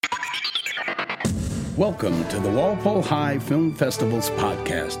Welcome to the Walpole High Film Festival's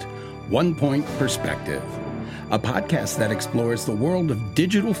podcast, One Point Perspective, a podcast that explores the world of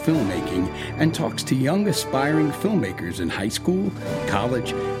digital filmmaking and talks to young aspiring filmmakers in high school,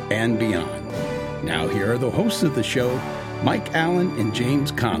 college, and beyond. Now here are the hosts of the show, Mike Allen and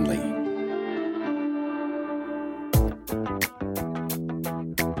James Conley.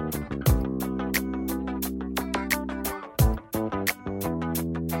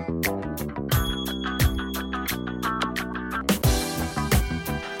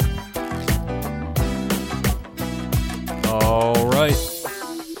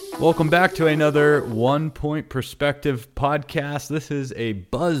 Welcome back to another One Point Perspective podcast. This is a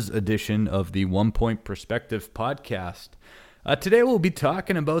buzz edition of the One Point Perspective podcast. Today we'll be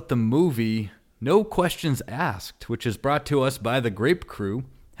talking about the movie No Questions Asked, which is brought to us by the Grape Crew,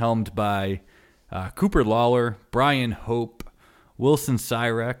 helmed by Cooper Lawler, Brian Hope, Wilson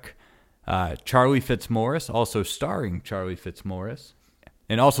Sirek, Charlie Fitzmaurice, also starring Charlie Fitzmaurice,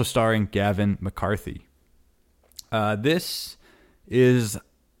 and also starring Gavin McCarthy. This is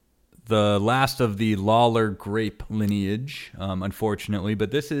the last of the Lawler Grape lineage, unfortunately,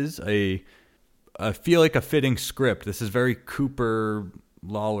 but this is I feel like a fitting script. This is very Cooper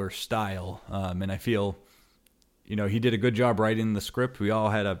Lawler style, and I feel, he did a good job writing the script. We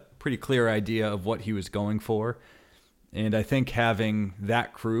all had a pretty clear idea of what he was going for, and I think having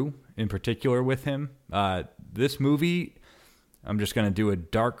that crew in particular with him, this movie, I'm just going to do a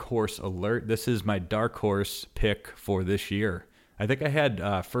dark horse alert. This is my dark horse pick for this year. I think I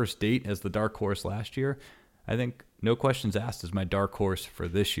had First Date as the dark horse last year. I think No Questions Asked is my dark horse for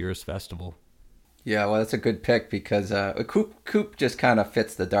this year's festival. Yeah, well, that's a good pick because Coop just kind of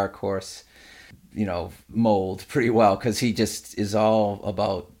fits the dark horse, mold pretty well because he just is all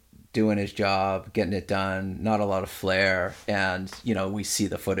about doing his job, getting it done, not a lot of flair. And, we see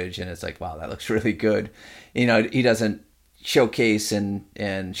the footage and it's like, wow, that looks really good. He doesn't showcase and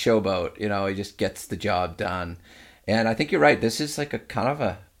showboat, he just gets the job done. And I think you're right. This is like a kind of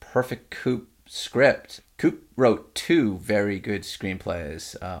a perfect Coop script. Coop wrote two very good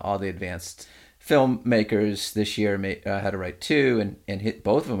screenplays. All the advanced filmmakers this year had to write two, and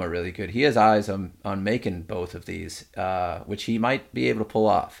both of them are really good. He has eyes on making both of these, which he might be able to pull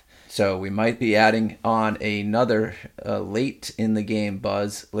off. So we might be adding on another late in the game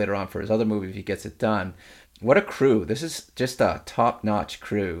buzz later on for his other movie if he gets it done. What a crew. This is just a top-notch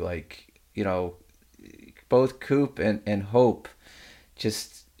crew. Both Coop and Hope,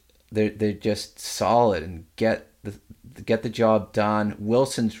 they're just solid and get the job done.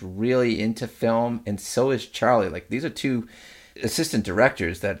 Wilson's really into film, and so is Charlie. These are two assistant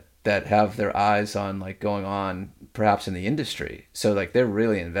directors that have their eyes on going on perhaps in the industry. So they're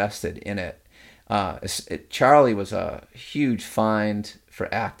really invested in it. Charlie was a huge find for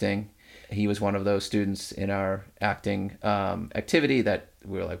acting. He was one of those students in our acting activity that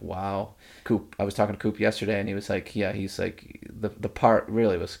we were like, wow. Coop, I was talking to Coop yesterday, and he was like, yeah, he's like, the part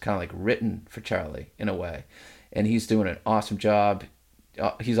really was kind of written for Charlie in a way. And he's doing an awesome job.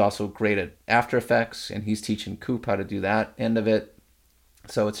 He's also great at After Effects, and he's teaching Coop how to do that end of it.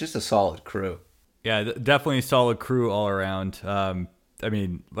 So it's just a solid crew. Yeah, definitely a solid crew all around.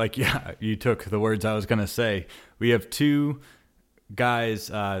 You took the words I was going to say. We have two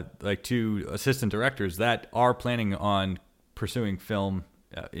guys, two assistant directors that are planning on pursuing film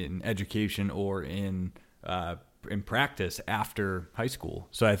in education or in practice after high school.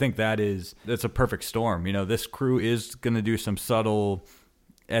 So I think that's a perfect storm. This crew is going to do some subtle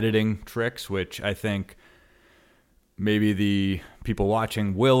editing tricks, which I think maybe the people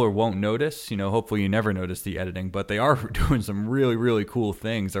watching will or won't notice. Hopefully you never notice the editing, but they are doing some really, really cool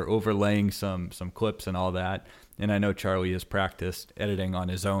things. They're overlaying some clips and all that. And I know Charlie has practiced editing on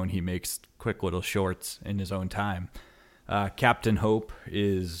his own. He makes quick little shorts in his own time. Captain Hope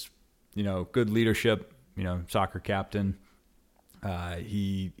is, good leadership, soccer captain.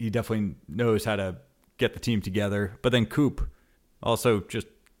 He definitely knows how to get the team together. But then Coop, also just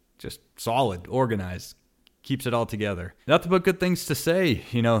solid, organized, keeps it all together. Nothing but good things to say.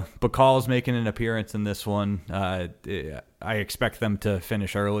 Bacall's making an appearance in this one. I expect them to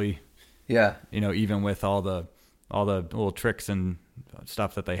finish early. Yeah. Even with all the little tricks and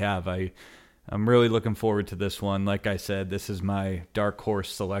stuff that they have. I'm really looking forward to this one. Like I said, this is my dark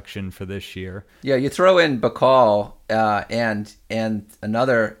horse selection for this year. Yeah, you throw in Bacall and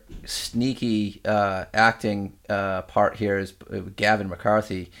another sneaky acting part here is Gavin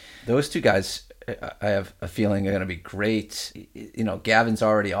McCarthy. Those two guys, I have a feeling, are going to be great. Gavin's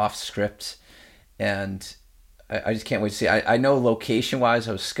already off script, and I just can't wait to see. I know location-wise,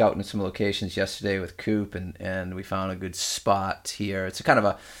 I was scouting some locations yesterday with Coop, and we found a good spot here. It's a kind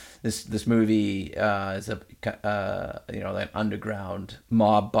of this movie is a an underground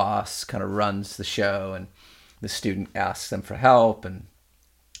mob boss kind of runs the show, and the student asks them for help, and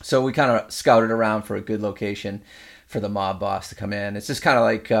so we kind of scouted around for a good location for the mob boss to come in. It's just kind of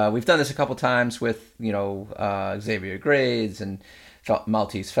like we've done this a couple times with Xavier Grades and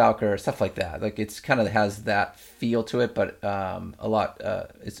Maltese Falcon, stuff like that. Like it's kind of has that feel to it, but a lot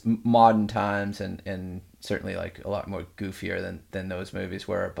it's modern times and certainly like a lot more goofier than those movies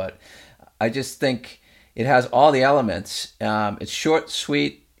were. But I just think it has all the elements. It's short,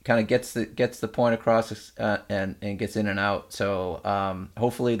 sweet, kind of gets the point across and gets in and out. So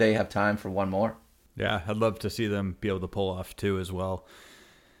hopefully they have time for one more. Yeah, I'd love to see them be able to pull off two as well.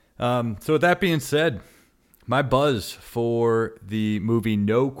 So with that being said, my buzz for the movie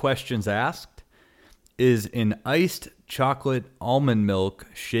No Questions Asked is an iced chocolate almond milk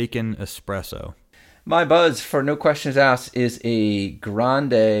shaken espresso. My buzz for No Questions Asked is a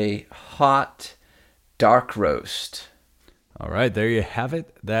grande hot dark roast. All right, there you have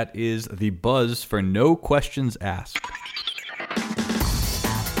it. That is the buzz for No Questions Asked.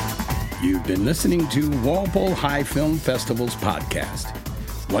 You've been listening to Walpole High Film Festival's podcast,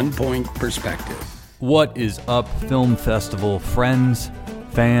 1 Point Perspective. What is up, film festival friends,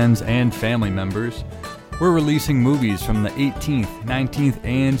 fans, and family members? We're releasing movies from the 18th, 19th,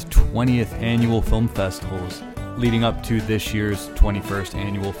 and 20th annual film festivals, leading up to this year's 21st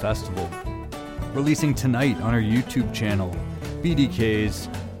annual festival. Releasing tonight on our YouTube channel, BDK's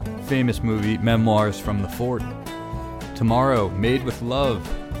famous movie Memoirs from the Fort. Tomorrow, Made with Love.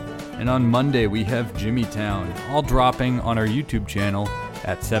 And on Monday, we have Jimmytown, all dropping on our YouTube channel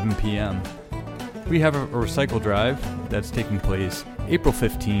at 7 p.m. We have a recycle drive that's taking place April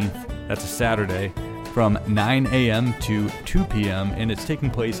 15th, that's a Saturday, from 9 a.m. to 2 p.m., and it's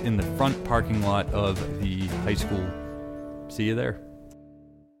taking place in the front parking lot of the high school. See you there.